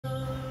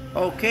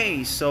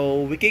Okay,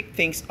 so we kick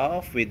things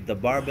off with the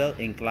Barbell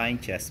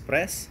Incline Chest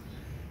Press.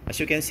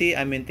 As you can see,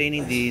 I'm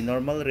maintaining the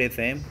normal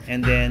rhythm,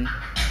 and then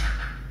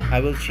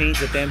I will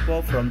change the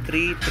tempo from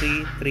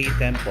 3-3-3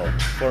 tempo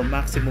for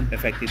maximum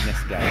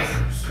effectiveness, guys.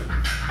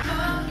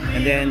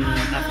 And then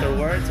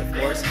afterwards, of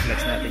course,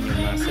 flex natin yung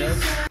muscles.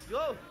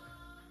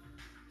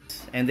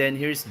 And then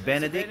here's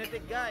Benedick,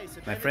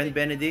 my friend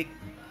Benedick,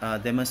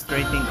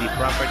 demonstrating the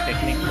proper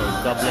technique for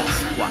Goblet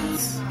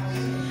Squats.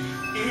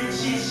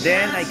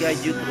 Then I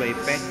guide you through a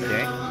Pec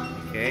Deck,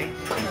 okay,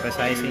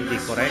 emphasizing the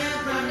correct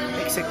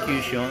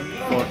execution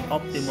for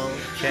optimal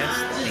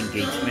chest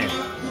engagement.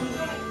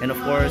 And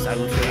of course, I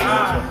will show you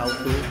also how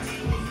to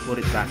put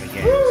it back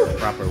again the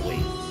proper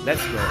way.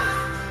 Let's go.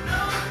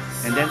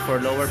 And then for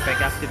lower pec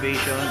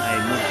activation,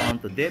 I move on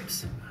to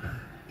dips,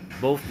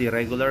 both the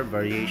regular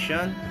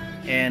variation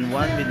and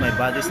one with my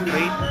body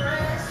straight.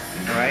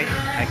 Alright,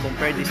 I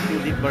compare these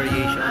two dip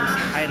variations,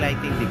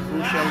 highlighting the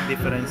crucial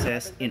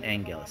differences in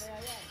angles.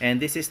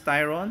 And this is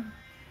Tyron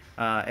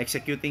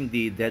executing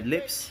the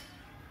deadlifts.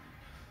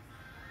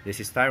 This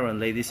is Tyron,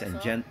 ladies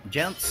and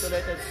gents.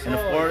 And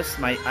of course,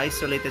 my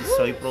isolated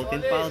soy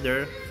protein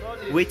powder,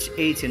 which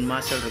aids in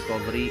muscle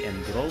recovery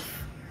and growth.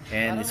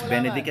 And it's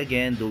Benedick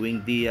again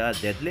doing the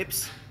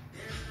deadlifts.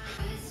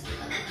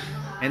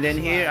 And then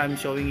here, I'm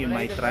showing you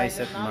my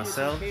tricep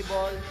muscle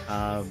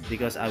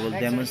because I will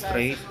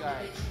demonstrate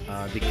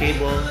the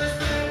cable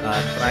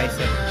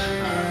tricep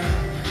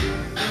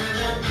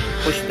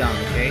push down,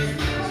 okay?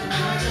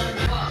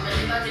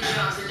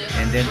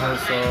 And then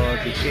also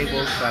the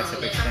cable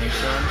tricep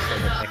extension for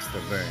the extra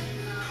burn.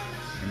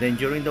 And then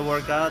during the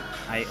workout,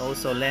 I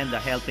also lend a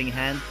helping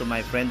hand to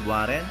my friend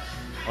Warren,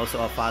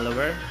 also a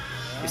follower,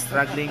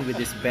 struggling with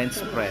this bench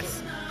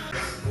press.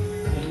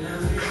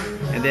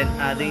 And then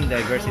adding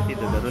diversity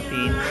to the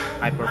routine,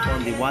 I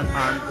perform the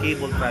one-arm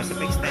cable tricep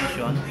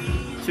extension,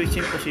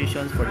 switching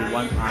positions for the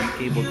one-arm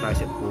cable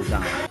tricep pull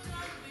down.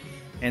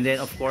 And then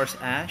of course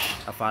Ash,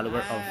 a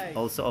follower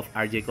also of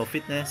RJCO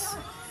Fitness,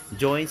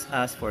 joins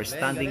us for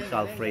standing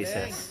calf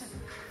raises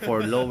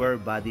for lower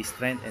body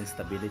strength and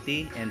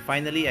stability. And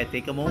finally, I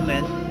take a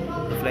moment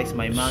to flex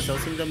my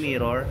muscles in the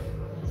mirror.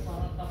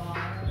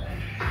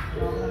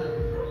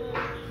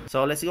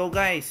 So let's go,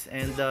 guys,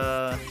 and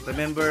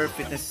remember,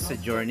 fitness is a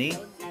journey,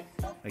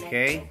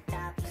 okay,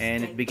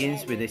 and it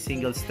begins with a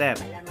single step.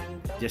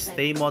 Just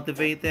stay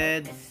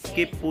motivated,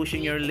 keep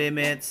pushing your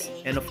limits,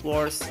 and of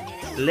course,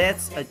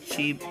 let's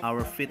achieve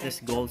our fitness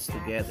goals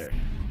together.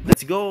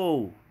 Let's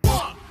go!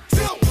 1, 2,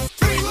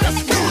 3,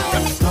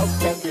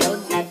 let's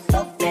go!